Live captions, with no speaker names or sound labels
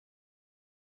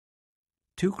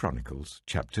2 Chronicles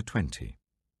chapter 20.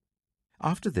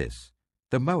 After this,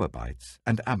 the Moabites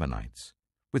and Ammonites,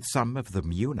 with some of the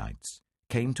Meunites,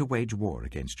 came to wage war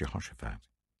against Jehoshaphat.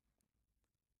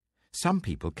 Some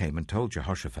people came and told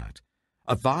Jehoshaphat,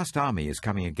 "A vast army is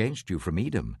coming against you from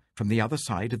Edom, from the other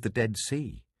side of the Dead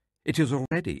Sea. It is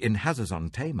already in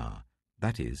Hazazon Tamar,"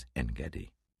 that is,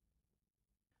 En-gedi.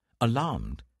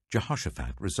 Alarmed,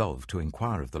 Jehoshaphat resolved to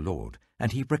inquire of the Lord,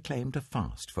 and he proclaimed a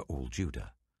fast for all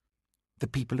Judah. The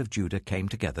people of Judah came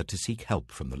together to seek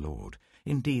help from the Lord.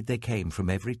 Indeed, they came from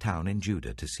every town in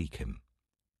Judah to seek him.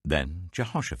 Then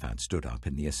Jehoshaphat stood up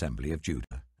in the assembly of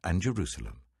Judah and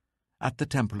Jerusalem, at the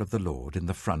temple of the Lord in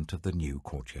the front of the new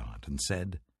courtyard, and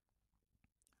said,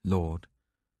 "Lord,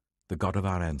 the God of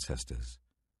our ancestors,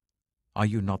 are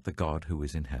you not the God who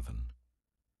is in heaven?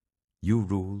 You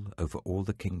rule over all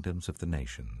the kingdoms of the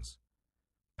nations.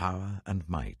 Power and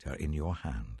might are in your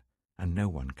hand, and no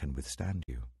one can withstand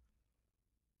you.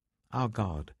 Our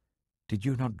God, did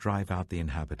you not drive out the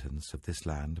inhabitants of this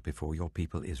land before your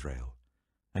people Israel,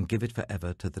 and give it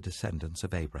forever to the descendants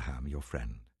of Abraham your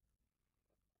friend?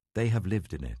 They have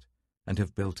lived in it, and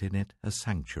have built in it a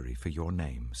sanctuary for your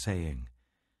name, saying,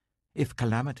 'If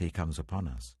calamity comes upon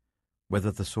us, whether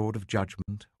the sword of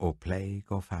judgment, or plague,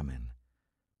 or famine,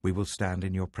 we will stand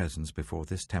in your presence before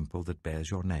this temple that bears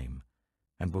your name,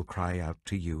 and will cry out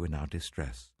to you in our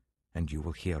distress, and you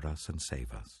will hear us and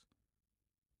save us.'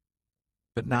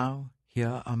 But now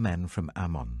here are men from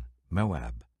Ammon,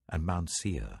 Moab, and Mount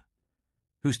Seir,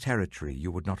 whose territory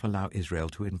you would not allow Israel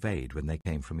to invade when they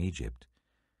came from Egypt.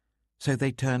 So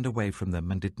they turned away from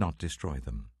them and did not destroy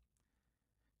them.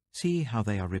 See how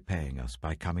they are repaying us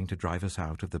by coming to drive us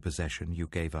out of the possession you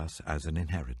gave us as an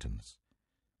inheritance.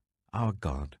 Our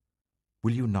God,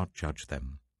 will you not judge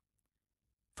them?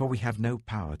 For we have no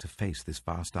power to face this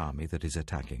vast army that is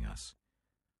attacking us.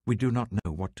 We do not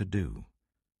know what to do,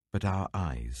 but our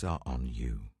eyes are on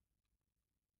you."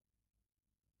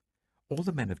 All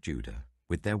the men of Judah,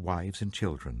 with their wives and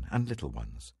children and little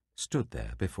ones, stood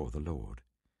there before the Lord.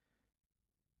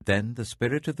 Then the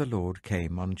Spirit of the Lord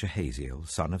came on Jahaziel,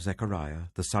 son of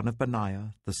Zechariah, the son of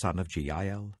Benaiah, the son of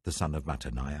Jeiel, the son of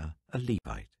Mattaniah, a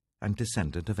Levite, and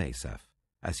descendant of Asaph,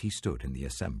 as he stood in the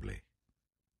assembly.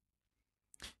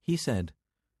 He said,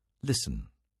 "Listen,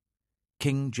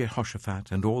 King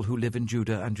Jehoshaphat and all who live in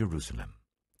Judah and Jerusalem.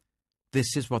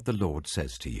 This is what the Lord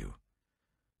says to you.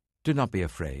 Do not be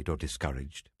afraid or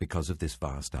discouraged because of this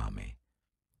vast army.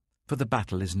 For the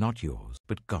battle is not yours,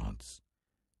 but God's.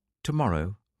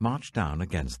 Tomorrow march down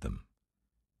against them.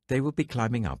 They will be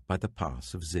climbing up by the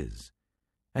pass of Ziz,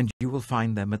 and you will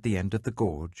find them at the end of the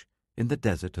gorge in the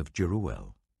desert of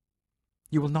Jeruel.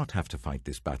 You will not have to fight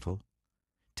this battle.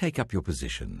 Take up your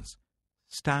positions,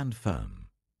 stand firm,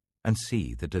 and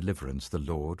see the deliverance the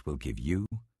Lord will give you,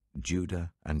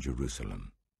 Judah and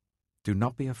Jerusalem. Do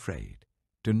not be afraid,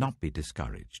 do not be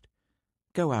discouraged.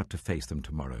 Go out to face them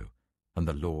tomorrow, and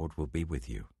the Lord will be with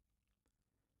you."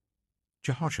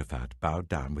 Jehoshaphat bowed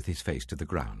down with his face to the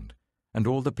ground, and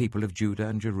all the people of Judah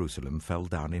and Jerusalem fell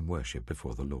down in worship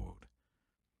before the Lord.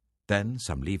 Then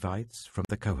some Levites from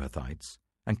the Kohathites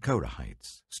and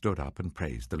Korahites stood up and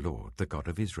praised the Lord, the God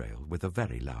of Israel, with a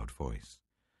very loud voice.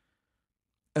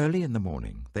 Early in the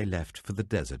morning they left for the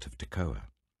desert of Tekoa.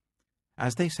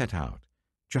 As they set out,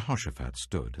 Jehoshaphat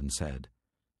stood and said,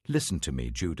 "Listen to me,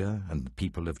 Judah and the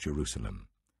people of Jerusalem.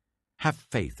 Have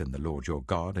faith in the Lord your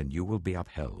God, and you will be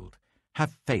upheld.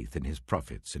 Have faith in his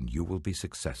prophets, and you will be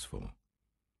successful."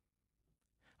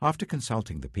 After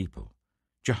consulting the people,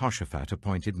 Jehoshaphat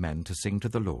appointed men to sing to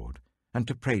the Lord and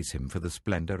to praise him for the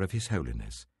splendor of his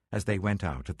holiness as they went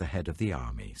out at the head of the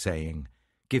army, saying,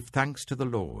 "Give thanks to the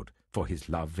Lord, for his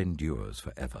love endures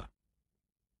forever."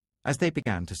 As they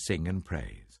began to sing and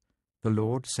praise, the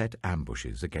Lord set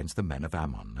ambushes against the men of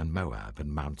Ammon and Moab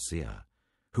and Mount Seir,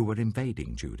 who were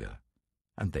invading Judah,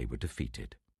 and they were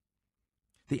defeated.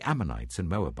 The Ammonites and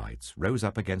Moabites rose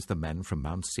up against the men from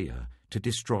Mount Seir to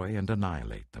destroy and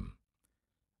annihilate them.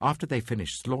 After they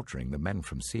finished slaughtering the men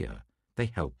from Seir, they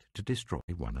helped to destroy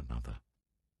one another.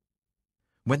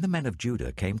 When the men of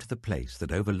Judah came to the place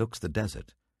that overlooks the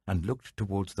desert and looked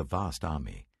towards the vast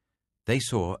army, they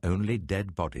saw only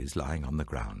dead bodies lying on the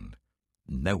ground.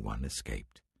 No one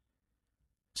escaped.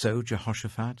 So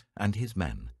Jehoshaphat and his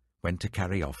men went to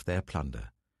carry off their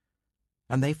plunder,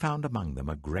 and they found among them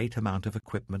a great amount of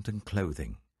equipment and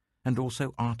clothing, and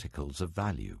also articles of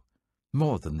value,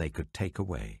 more than they could take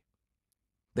away.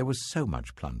 There was so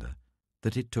much plunder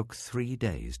that it took 3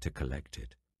 days to collect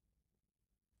it.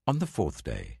 On the 4th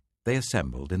day they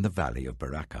assembled in the valley of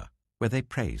Barakah, where they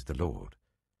praised the Lord.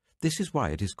 This is why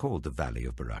it is called the Valley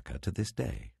of Barakah to this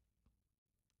day.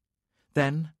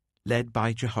 Then, led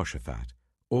by Jehoshaphat,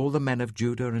 all the men of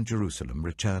Judah and Jerusalem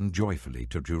returned joyfully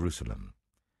to Jerusalem,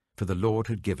 for the Lord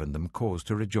had given them cause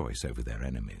to rejoice over their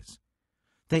enemies.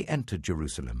 They entered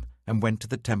Jerusalem and went to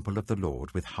the temple of the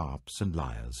Lord with harps and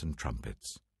lyres and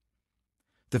trumpets.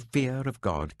 The fear of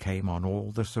God came on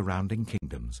all the surrounding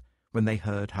kingdoms when they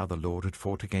heard how the Lord had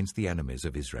fought against the enemies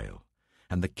of Israel,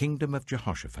 and the kingdom of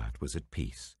Jehoshaphat was at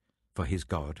peace, for his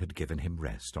God had given him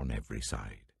rest on every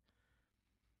side.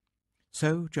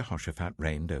 So Jehoshaphat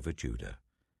reigned over Judah.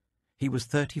 He was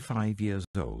 35 years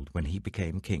old when he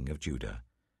became king of Judah,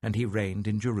 and he reigned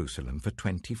in Jerusalem for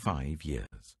 25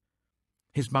 years.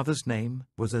 His mother's name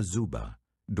was Azubah,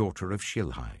 daughter of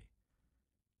Shilhi.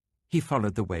 He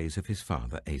followed the ways of his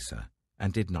father Asa,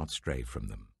 and did not stray from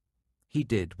them. He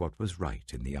did what was right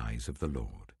in the eyes of the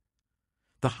Lord.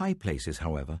 The high places,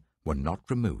 however, were not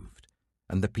removed,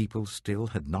 and the people still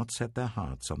had not set their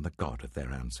hearts on the God of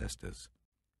their ancestors.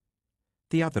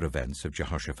 The other events of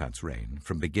Jehoshaphat's reign,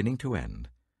 from beginning to end,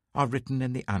 are written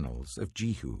in the annals of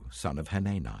Jehu, son of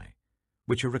Hanani,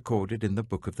 which are recorded in the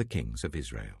book of the kings of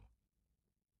Israel.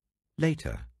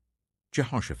 Later,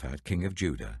 Jehoshaphat, king of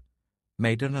Judah,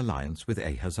 made an alliance with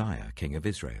Ahaziah, king of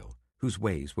Israel, whose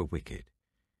ways were wicked.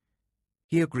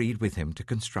 He agreed with him to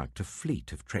construct a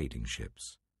fleet of trading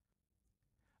ships.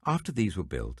 After these were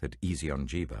built at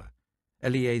Ezion-Geber,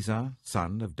 Eleazar,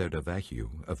 son of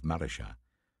Dodavahu of Mareshah,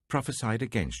 prophesied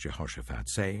against Jehoshaphat,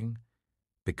 saying,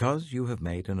 "Because you have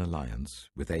made an alliance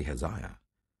with Ahaziah,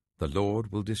 the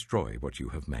Lord will destroy what you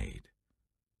have made."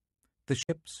 The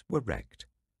ships were wrecked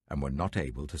and were not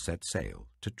able to set sail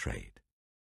to trade.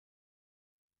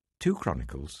 2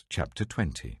 Chronicles chapter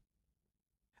 20.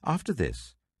 After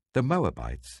this, the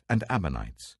Moabites and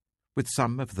Ammonites, with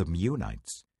some of the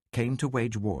Meunites, came to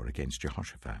wage war against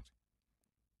Jehoshaphat.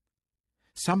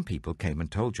 Some people came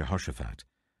and told Jehoshaphat,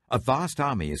 "A vast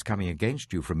army is coming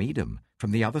against you from Edom,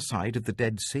 from the other side of the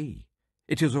Dead Sea.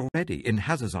 It is already in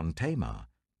Hazazon Tamar,"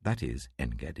 that is,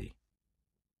 En-Gedi.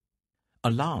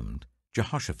 Alarmed,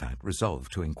 Jehoshaphat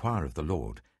resolved to inquire of the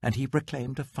Lord, and he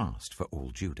proclaimed a fast for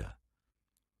all Judah.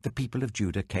 The people of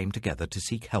Judah came together to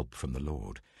seek help from the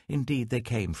Lord. Indeed, they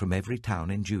came from every town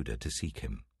in Judah to seek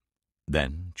him.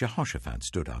 Then Jehoshaphat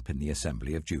stood up in the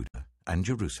assembly of Judah and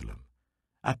Jerusalem,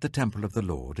 at the temple of the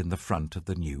Lord in the front of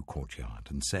the new courtyard,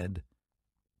 and said,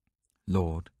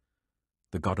 "Lord,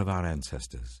 the God of our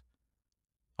ancestors,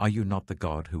 are you not the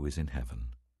God who is in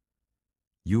heaven?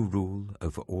 You rule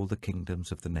over all the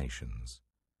kingdoms of the nations.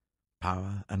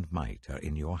 Power and might are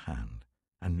in your hand,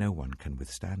 and no one can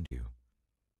withstand you.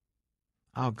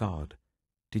 Our God,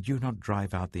 did you not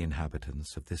drive out the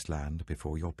inhabitants of this land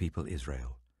before your people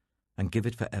Israel, and give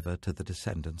it forever to the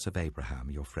descendants of Abraham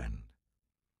your friend?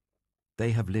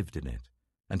 They have lived in it,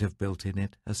 and have built in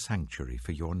it a sanctuary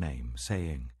for your name,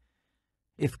 saying,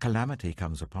 'If calamity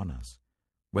comes upon us,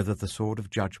 whether the sword of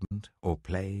judgment, or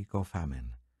plague, or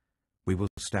famine, we will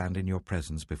stand in your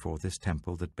presence before this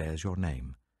temple that bears your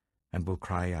name, and will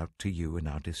cry out to you in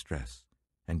our distress,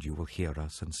 and you will hear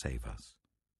us and save us.'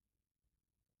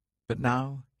 But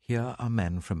now here are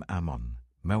men from Ammon,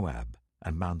 Moab,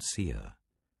 and Mount Seir,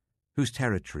 whose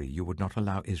territory you would not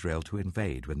allow Israel to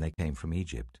invade when they came from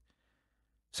Egypt.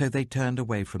 So they turned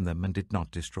away from them and did not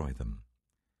destroy them.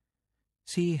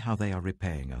 See how they are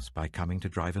repaying us by coming to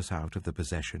drive us out of the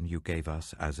possession you gave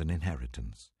us as an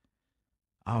inheritance.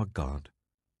 Our God,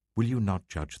 will you not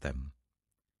judge them?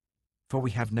 For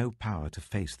we have no power to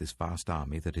face this vast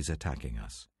army that is attacking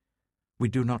us. We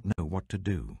do not know what to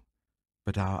do,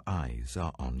 but our eyes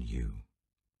are on you."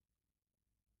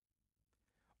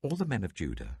 All the men of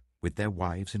Judah, with their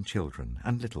wives and children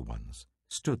and little ones,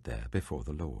 stood there before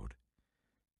the Lord.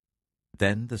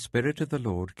 Then the Spirit of the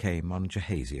Lord came on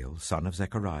Jahaziel, son of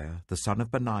Zechariah, the son of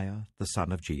Benaiah, the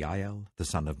son of Jeiel, the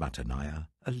son of Mattaniah,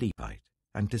 a Levite,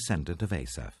 and descendant of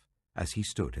Asaph, as he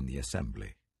stood in the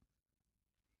assembly.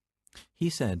 He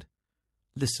said,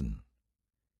 "Listen,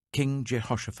 King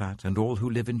Jehoshaphat and all who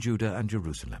live in Judah and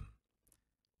Jerusalem.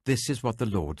 This is what the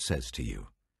Lord says to you.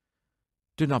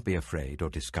 Do not be afraid or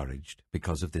discouraged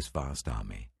because of this vast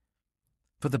army,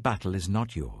 for the battle is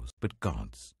not yours, but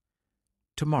God's.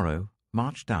 Tomorrow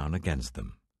march down against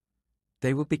them.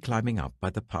 They will be climbing up by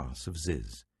the pass of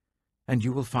Ziz, and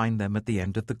you will find them at the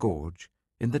end of the gorge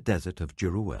in the desert of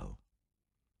Jeruel.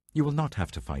 You will not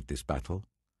have to fight this battle.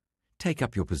 Take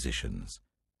up your positions,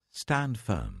 stand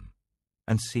firm,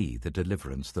 and see the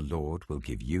deliverance the Lord will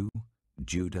give you,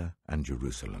 Judah and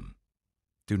Jerusalem.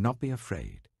 Do not be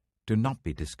afraid, do not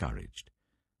be discouraged.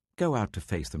 Go out to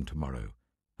face them tomorrow,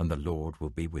 and the Lord will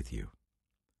be with you."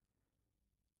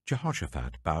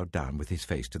 Jehoshaphat bowed down with his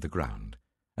face to the ground,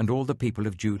 and all the people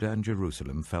of Judah and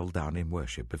Jerusalem fell down in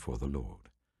worship before the Lord.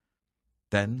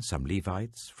 Then some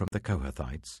Levites from the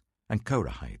Kohathites and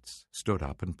Korahites stood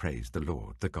up and praised the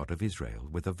Lord, the God of Israel,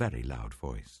 with a very loud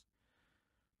voice.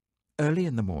 Early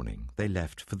in the morning they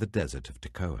left for the desert of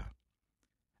Tekoa.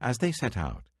 As they set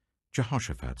out,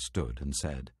 Jehoshaphat stood and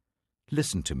said,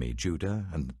 "Listen to me, Judah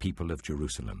and the people of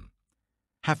Jerusalem.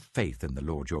 Have faith in the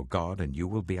Lord your God, and you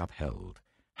will be upheld.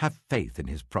 Have faith in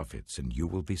his prophets, and you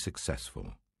will be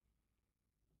successful."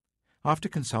 After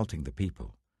consulting the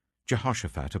people,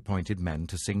 Jehoshaphat appointed men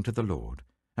to sing to the Lord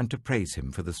and to praise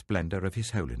him for the splendor of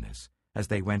his holiness as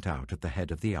they went out at the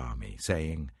head of the army,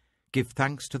 saying, "Give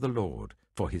thanks to the Lord,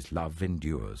 for his love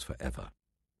endures forever."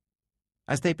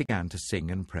 As they began to sing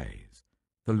and praise,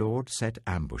 the Lord set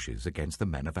ambushes against the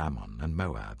men of Ammon and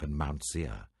Moab and Mount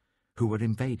Seir, who were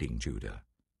invading Judah,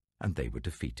 and they were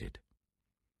defeated.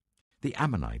 The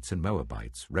Ammonites and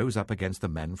Moabites rose up against the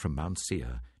men from Mount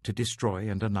Seir to destroy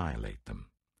and annihilate them.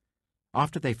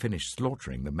 After they finished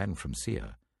slaughtering the men from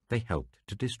Seir, they helped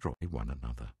to destroy one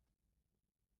another.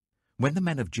 When the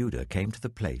men of Judah came to the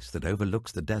place that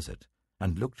overlooks the desert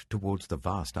and looked towards the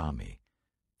vast army,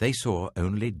 they saw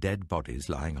only dead bodies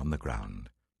lying on the ground.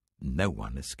 No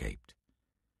one escaped.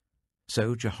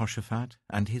 So Jehoshaphat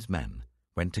and his men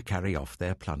went to carry off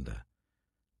their plunder,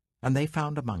 and they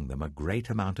found among them a great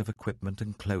amount of equipment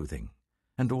and clothing,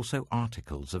 and also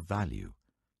articles of value,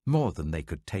 more than they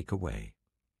could take away.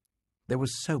 There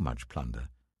was so much plunder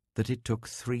that it took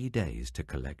 3 days to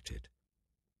collect it.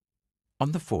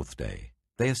 On the 4th day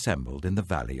they assembled in the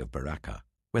valley of Barakah,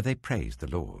 where they praised the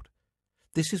Lord.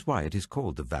 This is why it is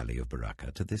called the valley of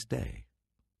Barakah to this day.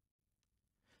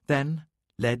 Then,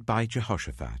 led by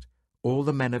Jehoshaphat, all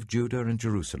the men of Judah and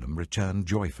Jerusalem returned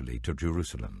joyfully to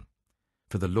Jerusalem,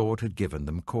 for the Lord had given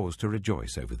them cause to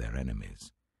rejoice over their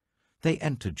enemies. They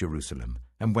entered Jerusalem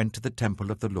and went to the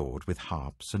temple of the Lord with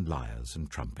harps and lyres and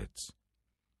trumpets.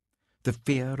 The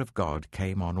fear of God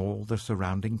came on all the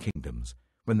surrounding kingdoms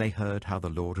when they heard how the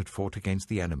Lord had fought against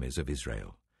the enemies of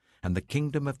Israel, and the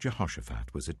kingdom of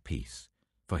Jehoshaphat was at peace,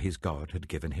 for his God had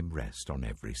given him rest on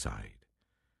every side.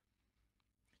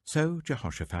 So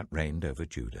Jehoshaphat reigned over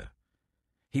Judah.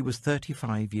 He was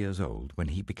 35 years old when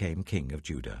he became king of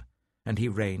Judah, and he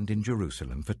reigned in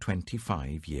Jerusalem for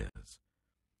 25 years.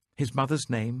 His mother's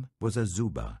name was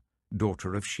Azubah,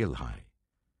 daughter of Shilhi.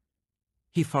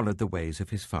 He followed the ways of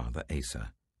his father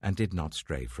Asa, and did not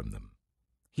stray from them.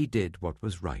 He did what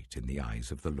was right in the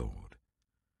eyes of the Lord.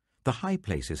 The high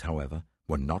places, however,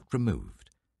 were not removed,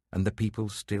 and the people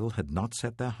still had not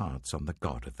set their hearts on the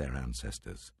God of their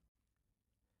ancestors.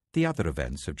 The other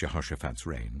events of Jehoshaphat's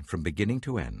reign, from beginning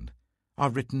to end, are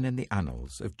written in the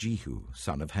annals of Jehu,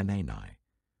 son of Hanani,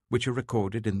 which are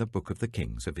recorded in the book of the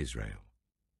kings of Israel.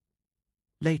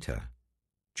 Later,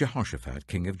 Jehoshaphat,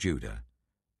 king of Judah,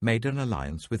 made an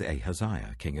alliance with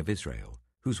Ahaziah, king of Israel,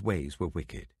 whose ways were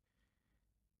wicked.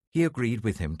 He agreed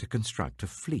with him to construct a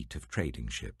fleet of trading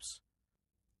ships.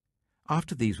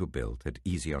 After these were built at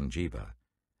Ezion-Geber,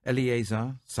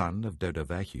 Eleazar, son of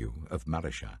Dodavahu of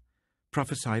Mareshah,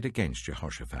 prophesied against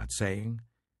Jehoshaphat, saying,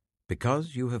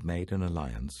 "Because you have made an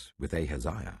alliance with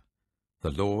Ahaziah,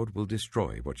 the Lord will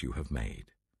destroy what you have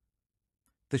made."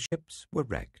 The ships were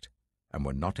wrecked and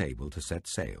were not able to set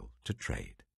sail to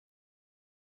trade.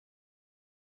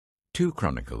 2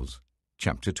 Chronicles,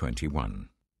 chapter 21.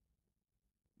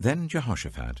 Then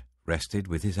Jehoshaphat rested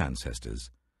with his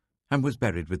ancestors, and was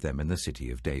buried with them in the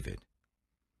city of David.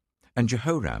 And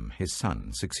Jehoram his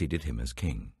son succeeded him as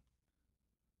king.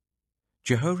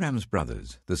 Jehoram's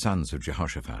brothers, the sons of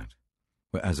Jehoshaphat,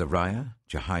 were Azariah,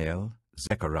 Jehiel,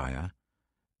 Zechariah,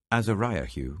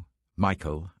 Azariahu,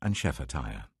 Michael, and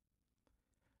Shephatiah.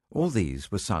 All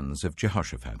these were sons of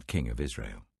Jehoshaphat, king of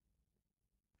Israel.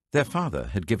 Their father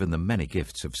had given them many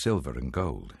gifts of silver and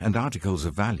gold, and articles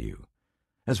of value,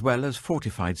 as well as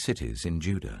fortified cities in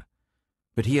Judah.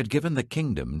 But he had given the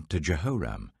kingdom to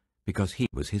Jehoram, because he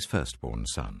was his firstborn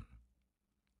son.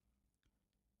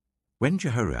 When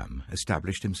Jehoram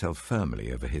established himself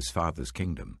firmly over his father's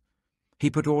kingdom, he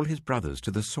put all his brothers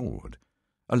to the sword,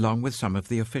 along with some of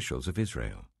the officials of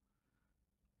Israel.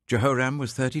 Jehoram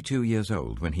was 32 years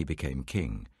old when he became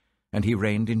king, and he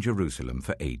reigned in Jerusalem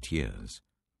for 8 years.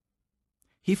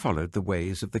 He followed the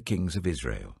ways of the kings of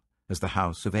Israel, as the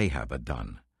house of Ahab had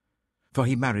done, for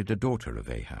he married a daughter of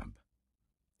Ahab.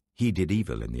 He did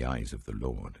evil in the eyes of the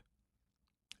Lord.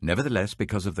 Nevertheless,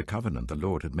 because of the covenant the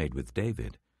Lord had made with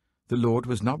David, the Lord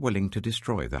was not willing to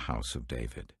destroy the house of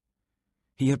David.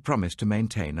 He had promised to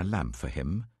maintain a lamp for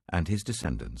him and his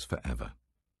descendants forever.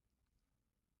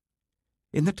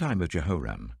 In the time of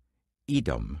Jehoram,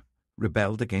 Edom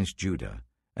rebelled against Judah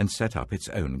and set up its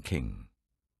own king.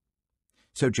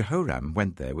 So Jehoram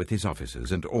went there with his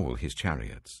officers and all his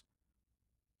chariots.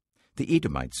 The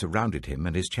Edomites surrounded him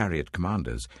and his chariot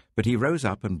commanders, but he rose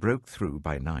up and broke through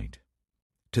by night.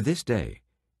 To this day,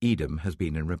 Edom has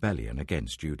been in rebellion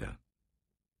against Judah.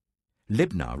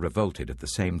 Libnah revolted at the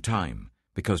same time,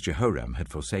 because Jehoram had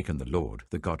forsaken the Lord,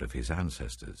 the God of his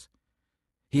ancestors.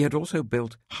 He had also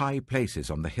built high places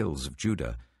on the hills of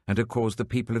Judah, and had caused the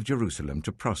people of Jerusalem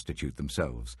to prostitute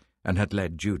themselves, and had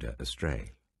led Judah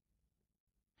astray.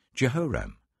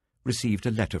 Jehoram received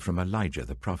a letter from Elijah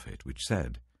the prophet, which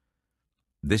said,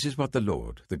 "This is what the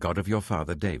Lord, the God of your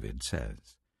father David,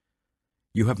 says.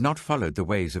 You have not followed the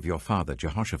ways of your father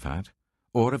Jehoshaphat,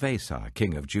 or of Asa,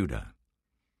 king of Judah.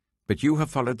 But you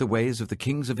have followed the ways of the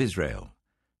kings of Israel,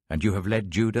 and you have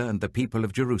led Judah and the people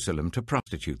of Jerusalem to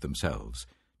prostitute themselves,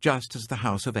 just as the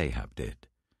house of Ahab did.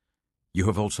 You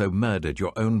have also murdered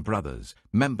your own brothers,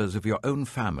 members of your own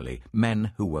family,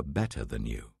 men who were better than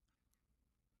you.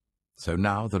 So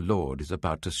now the Lord is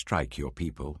about to strike your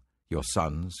people, your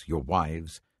sons, your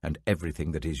wives, and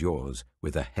everything that is yours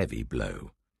with a heavy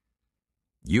blow.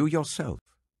 You yourself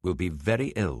will be very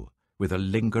ill with a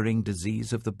lingering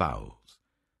disease of the bowels,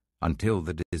 until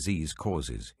the disease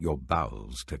causes your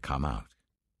bowels to come out."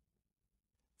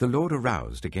 The Lord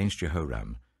aroused against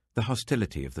Jehoram the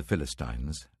hostility of the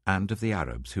Philistines and of the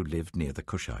Arabs who lived near the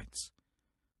Cushites.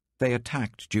 They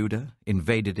attacked Judah,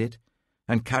 invaded it,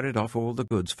 and carried off all the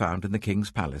goods found in the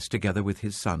king's palace, together with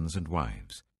his sons and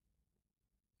wives.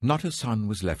 Not a son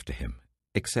was left to him,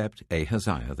 except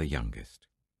Ahaziah the youngest.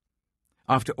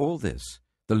 After all this,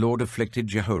 the Lord afflicted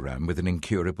Jehoram with an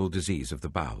incurable disease of the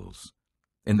bowels.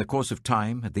 In the course of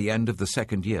time, at the end of the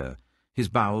 2nd year, his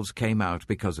bowels came out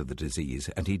because of the disease,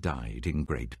 and he died in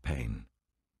great pain.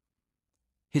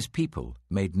 His people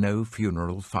made no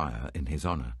funeral fire in his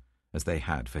honor, as they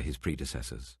had for his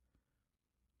predecessors.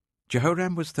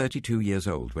 Jehoram was 32 years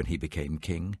old when he became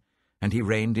king, and he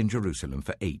reigned in Jerusalem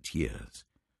for 8 years.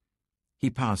 He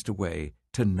passed away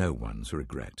to no one's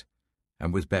regret,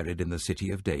 and was buried in the city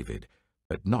of David,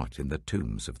 but not in the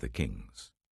tombs of the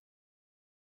kings.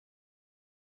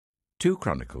 2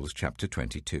 Chronicles chapter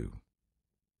 22.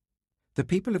 The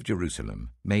people of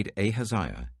Jerusalem made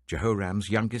Ahaziah, Jehoram's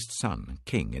youngest son,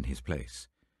 king in his place,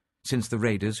 since the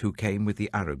raiders who came with the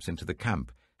Arabs into the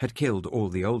camp had killed all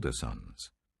the older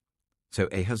sons. So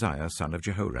Ahaziah, son of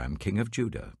Jehoram, king of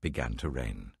Judah, began to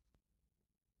reign.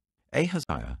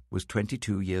 Ahaziah was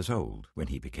 22 years old when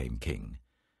he became king,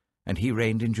 and he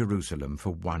reigned in Jerusalem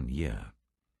for 1 year.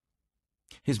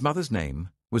 His mother's name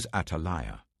was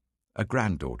Athaliah, a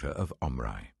granddaughter of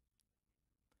Omri.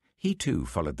 He too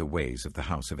followed the ways of the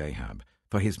house of Ahab,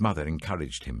 for his mother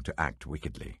encouraged him to act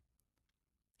wickedly.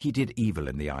 He did evil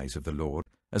in the eyes of the Lord,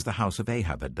 as the house of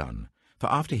Ahab had done,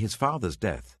 for after his father's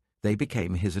death they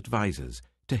became his advisers,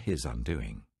 to his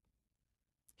undoing.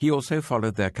 He also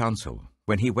followed their counsel,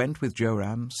 when he went with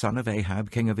Joram, son of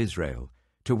Ahab, king of Israel,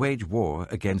 to wage war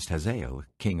against Hazael,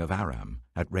 king of Aram,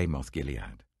 at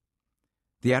Ramoth-Gilead.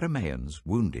 The Arameans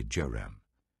wounded Joram.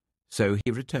 So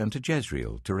he returned to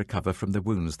Jezreel to recover from the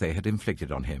wounds they had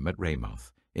inflicted on him at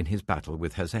Ramoth in his battle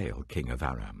with Hazael, king of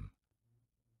Aram.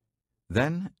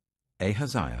 Then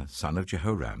Ahaziah, son of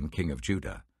Jehoram, king of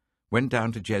Judah, went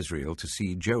down to Jezreel to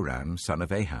see Joram, son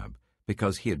of Ahab,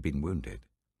 because he had been wounded.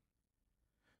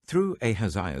 Through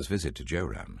Ahaziah's visit to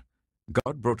Joram,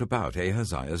 God brought about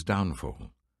Ahaziah's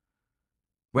downfall.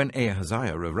 When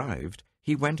Ahaziah arrived,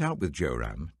 he went out with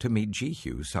Joram to meet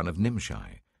Jehu, son of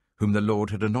Nimshi, whom the Lord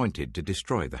had anointed to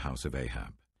destroy the house of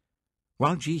Ahab.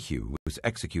 While Jehu was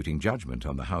executing judgment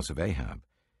on the house of Ahab,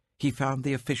 he found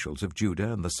the officials of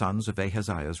Judah and the sons of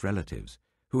Ahaziah's relatives,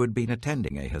 who had been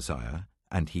attending Ahaziah,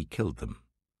 and he killed them.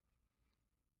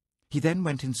 He then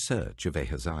went in search of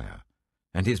Ahaziah,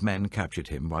 and his men captured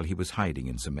him while he was hiding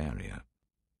in Samaria.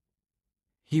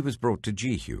 He was brought to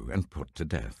Jehu and put to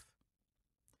death.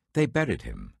 They buried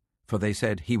him, for they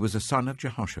said he was a son of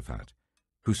Jehoshaphat,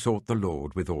 who sought the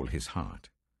Lord with all his heart.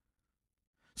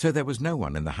 So there was no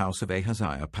one in the house of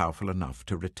Ahaziah powerful enough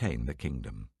to retain the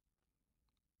kingdom.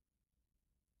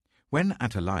 When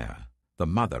Athaliah, the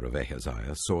mother of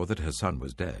Ahaziah, saw that her son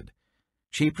was dead,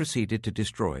 she proceeded to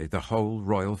destroy the whole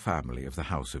royal family of the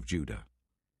house of Judah.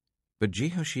 But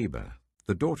Jehosheba,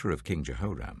 the daughter of King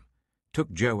Jehoram, took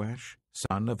Joash,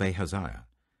 son of Ahaziah,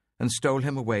 and stole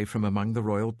him away from among the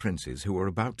royal princes who were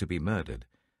about to be murdered,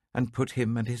 and put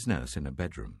him and his nurse in a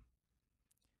bedroom.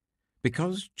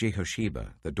 Because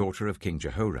Jehosheba, the daughter of King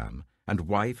Jehoram, and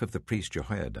wife of the priest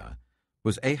Jehoiada,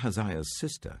 was Ahaziah's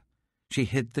sister, she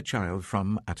hid the child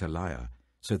from Athaliah,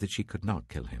 so that she could not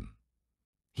kill him.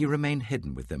 He remained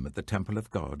hidden with them at the temple of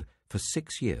God for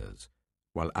 6 years,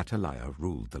 while Athaliah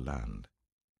ruled the land.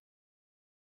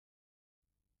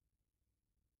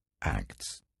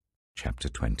 Acts, chapter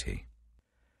 20.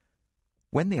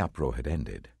 When the uproar had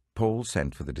ended, Paul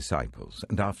sent for the disciples,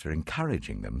 and after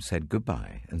encouraging them, said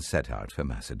goodbye and set out for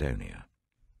Macedonia.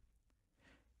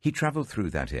 He travelled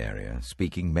through that area,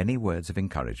 speaking many words of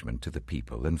encouragement to the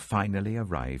people, and finally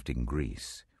arrived in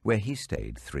Greece, where he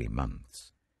stayed 3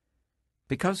 months.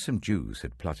 Because some Jews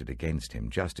had plotted against him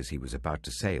just as he was about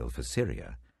to sail for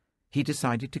Syria, he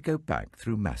decided to go back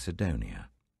through Macedonia.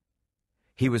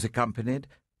 He was accompanied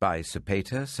by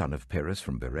Suchet, son of Pyrrhus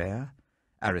from Berea,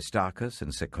 Aristarchus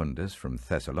and Secundus from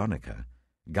Thessalonica,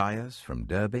 Gaius from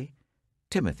Derbe,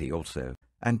 Timothy also,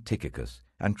 and Tychicus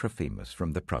and Trophimus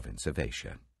from the province of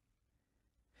Asia.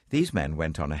 These men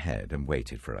went on ahead and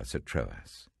waited for us at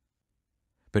Troas.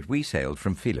 But we sailed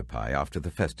from Philippi after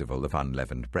the festival of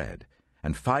unleavened bread,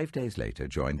 and 5 days later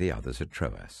joined the others at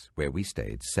Troas, where we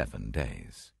stayed 7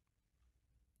 days.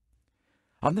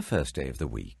 On the first day of the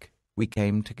week, we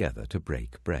came together to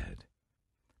break bread.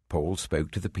 Paul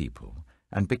spoke to the people,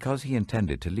 and because he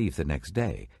intended to leave the next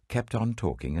day, kept on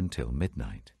talking until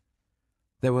midnight.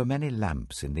 There were many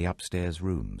lamps in the upstairs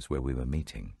rooms where we were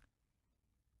meeting.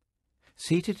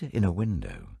 Seated in a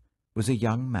window was a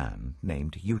young man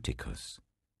named Eutychus,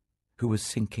 who was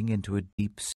sinking into a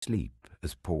deep sleep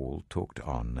as Paul talked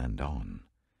on and on.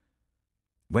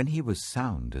 When he was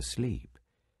sound asleep,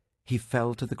 he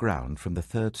fell to the ground from the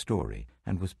 3rd story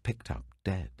and was picked up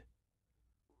dead.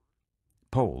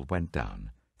 Paul went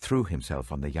down, threw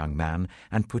himself on the young man,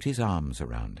 and put his arms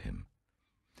around him.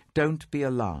 "Don't be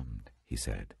alarmed," he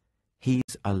said.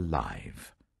 "He's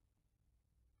alive."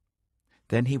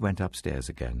 Then he went upstairs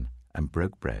again and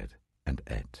broke bread and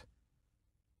ate.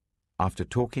 After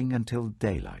talking until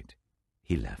daylight,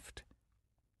 he left.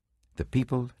 The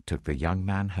people took the young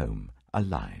man home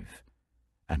alive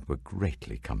and were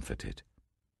greatly comforted.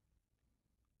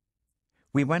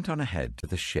 We went on ahead to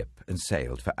the ship and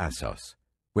sailed for Assos,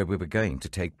 where we were going to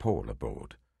take Paul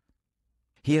aboard.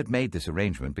 He had made this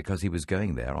arrangement because he was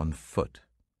going there on foot.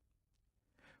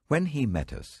 When he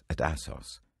met us at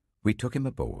Assos, we took him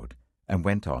aboard and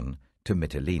went on to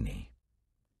Mytilene.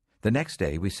 The next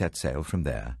day we set sail from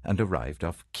there and arrived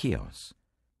off Chios.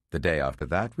 The day after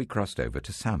that we crossed over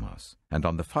to Samos, and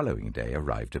on the following day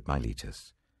arrived at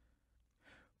Miletus.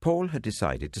 Paul had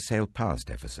decided to sail past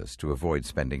Ephesus to avoid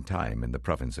spending time in the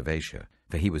province of Asia,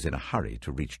 for he was in a hurry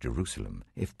to reach Jerusalem,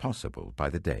 if possible, by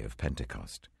the day of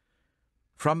Pentecost.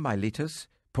 From Miletus,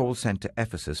 Paul sent to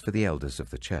Ephesus for the elders of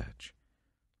the church.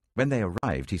 When they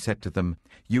arrived, he said to them,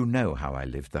 "You know how I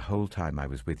lived the whole time I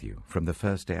was with you, from the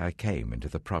first day I came into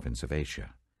the province of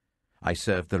Asia. I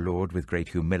served the Lord with great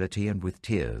humility and with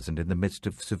tears, and in the midst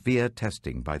of severe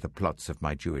testing by the plots of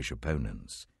my Jewish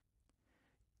opponents.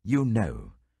 You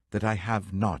know that I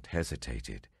have not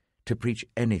hesitated to preach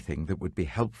anything that would be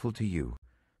helpful to you,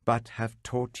 but have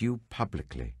taught you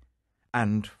publicly,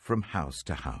 and from house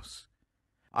to house.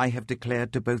 I have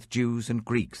declared to both Jews and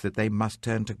Greeks that they must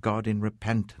turn to God in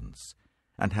repentance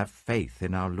and have faith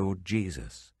in our Lord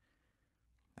Jesus.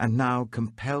 And now,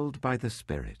 compelled by the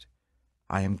Spirit,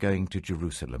 I am going to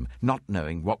Jerusalem, not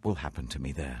knowing what will happen to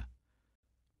me there.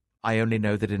 I only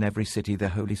know that in every city the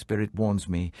Holy Spirit warns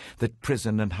me that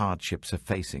prison and hardships are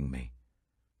facing me.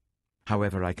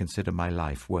 However, I consider my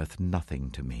life worth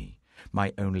nothing to me.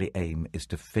 My only aim is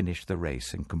to finish the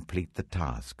race and complete the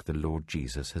task the Lord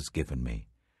Jesus has given me,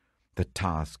 the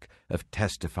task of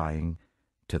testifying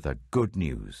to the good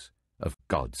news of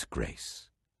God's grace.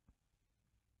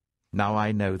 Now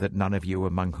I know that none of you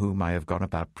among whom I have gone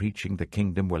about preaching the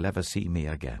kingdom will ever see me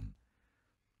again.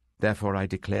 Therefore I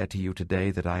declare to you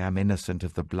today that I am innocent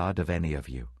of the blood of any of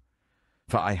you,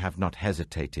 for I have not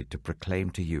hesitated to proclaim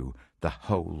to you the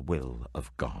whole will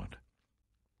of God.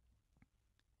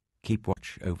 Keep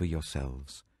watch over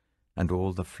yourselves and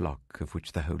all the flock of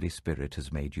which the Holy Spirit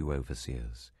has made you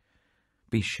overseers.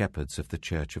 Be shepherds of the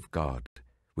church of God,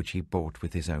 which he bought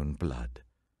with his own blood.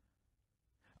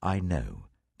 I know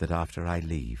that after I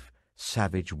leave,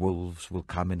 savage wolves will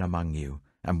come in among you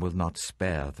and will not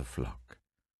spare the flock.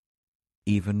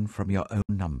 Even from your own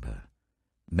number,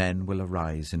 men will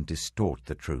arise and distort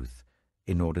the truth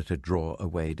in order to draw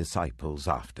away disciples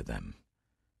after them.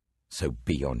 So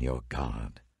be on your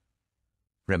guard.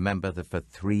 Remember that for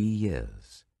 3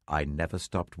 years I never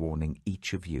stopped warning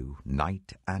each of you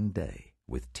night and day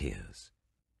with tears.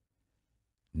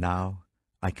 Now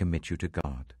I commit you to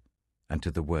God and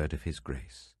to the word of his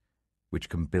grace, which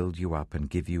can build you up and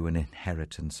give you an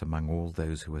inheritance among all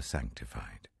those who are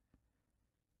sanctified.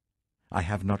 I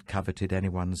have not coveted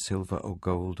anyone's silver or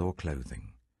gold or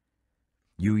clothing.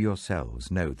 You yourselves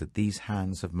know that these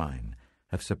hands of mine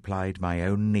have supplied my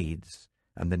own needs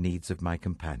and the needs of my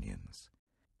companions.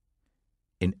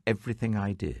 In everything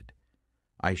I did,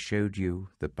 I showed you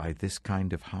that by this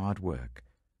kind of hard work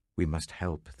we must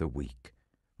help the weak,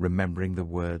 remembering the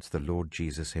words the Lord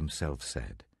Jesus himself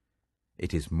said,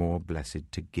 "It is more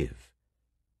blessed to give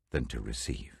than to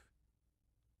receive."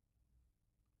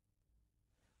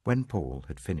 When Paul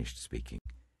had finished speaking,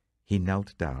 he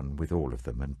knelt down with all of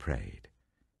them and prayed.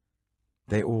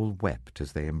 They all wept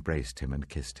as they embraced him and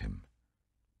kissed him.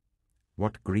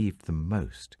 What grieved them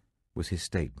most was his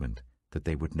statement that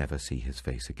they would never see his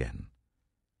face again.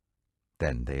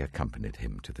 Then they accompanied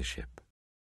him to the ship.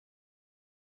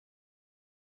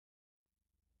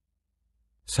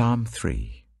 Psalm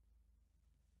 3.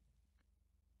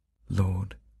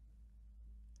 Lord,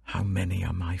 how many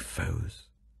are my foes?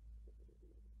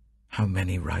 How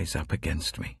many rise up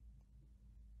against me?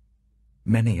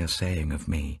 Many are saying of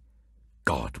me,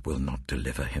 God will not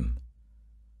deliver him.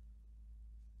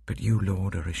 But you,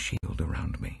 Lord, are a shield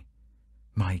around me,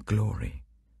 my glory,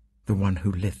 the one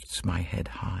who lifts my head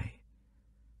high.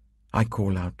 I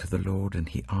call out to the Lord, and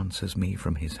he answers me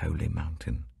from his holy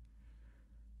mountain.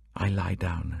 I lie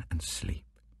down and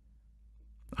sleep.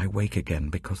 I wake again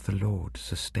because the Lord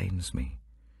sustains me.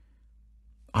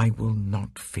 I will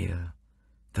not fear,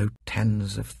 though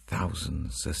tens of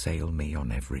thousands assail me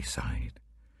on every side.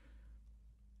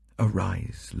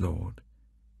 Arise, Lord.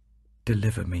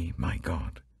 Deliver me, my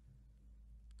God.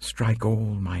 Strike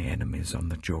all my enemies on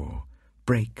the jaw.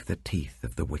 Break the teeth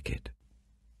of the wicked.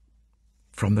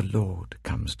 From the Lord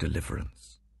comes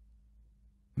deliverance.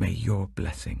 May your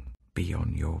blessing be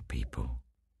on your people.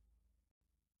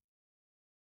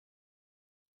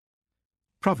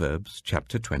 Proverbs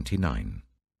chapter 29.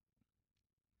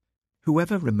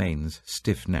 Whoever remains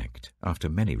stiff-necked after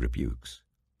many rebukes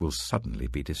will suddenly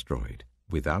be destroyed,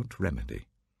 without remedy.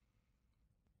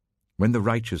 When the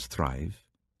righteous thrive,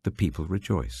 the people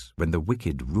rejoice. When the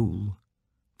wicked rule,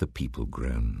 the people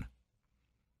groan.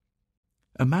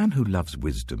 A man who loves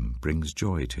wisdom brings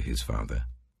joy to his father,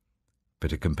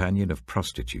 but a companion of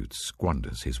prostitutes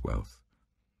squanders his wealth.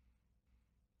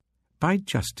 By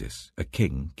justice, a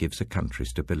king gives a country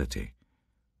stability,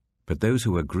 but those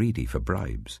who are greedy for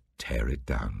bribes tear it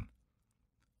down.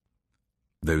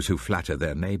 Those who flatter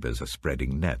their neighbors are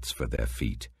spreading nets for their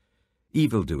feet.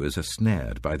 Evildoers are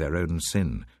snared by their own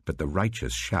sin, but the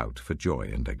righteous shout for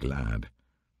joy and are glad.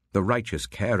 The righteous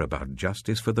care about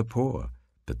justice for the poor,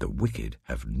 but the wicked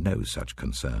have no such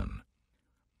concern.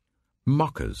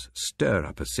 Mockers stir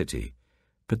up a city,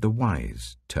 but the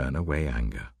wise turn away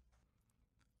anger.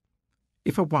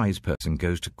 If a wise person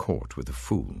goes to court with a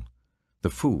fool, the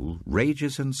fool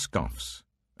rages and scoffs,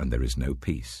 and there is no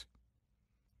peace.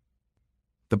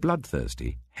 The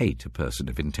bloodthirsty hate a person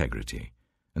of integrity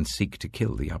and seek to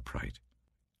kill the upright.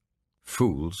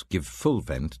 Fools give full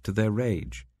vent to their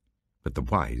rage, but the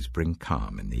wise bring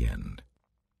calm in the end.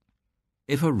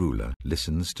 If a ruler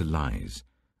listens to lies,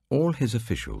 all his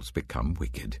officials become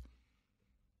wicked.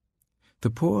 The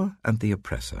poor and the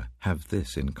oppressor have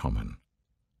this in common: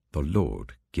 the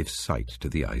Lord gives sight to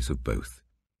the eyes of both.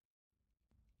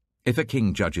 If a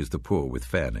king judges the poor with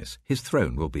fairness, his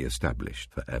throne will be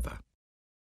established forever.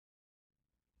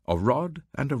 A rod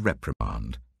and a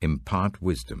reprimand impart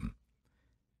wisdom,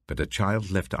 but a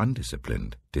child left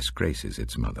undisciplined disgraces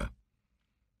its mother.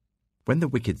 When the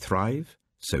wicked thrive,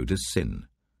 so does sin,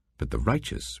 but the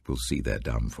righteous will see their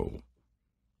downfall.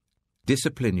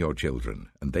 Discipline your children,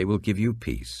 and they will give you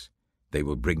peace. They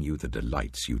will bring you the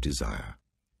delights you desire.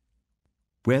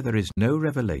 Where there is no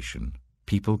revelation,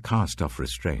 people cast off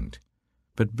restraint,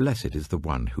 but blessed is the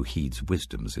one who heeds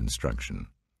wisdom's instruction.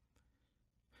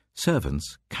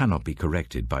 Servants cannot be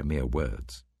corrected by mere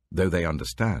words. Though they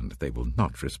understand, they will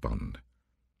not respond.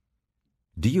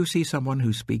 Do you see someone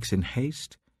who speaks in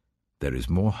haste? There is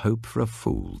more hope for a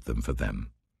fool than for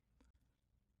them.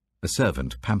 A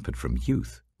servant pampered from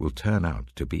youth will turn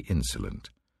out to be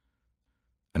insolent.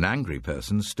 An angry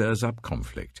person stirs up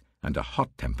conflict, and a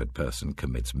hot-tempered person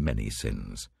commits many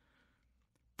sins.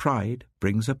 Pride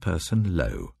brings a person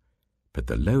low, but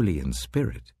the lowly in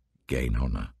spirit gain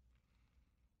honor.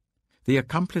 The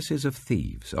accomplices of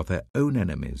thieves are their own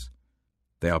enemies.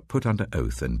 They are put under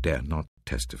oath and dare not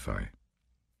testify.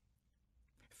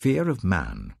 Fear of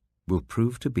man will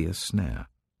prove to be a snare,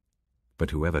 but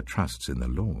whoever trusts in the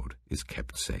Lord is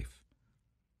kept safe.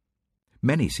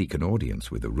 Many seek an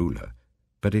audience with a ruler,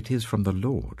 but it is from the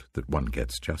Lord that one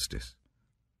gets justice.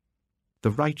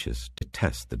 The righteous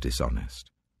detest the dishonest.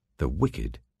 The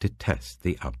wicked detest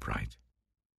the upright.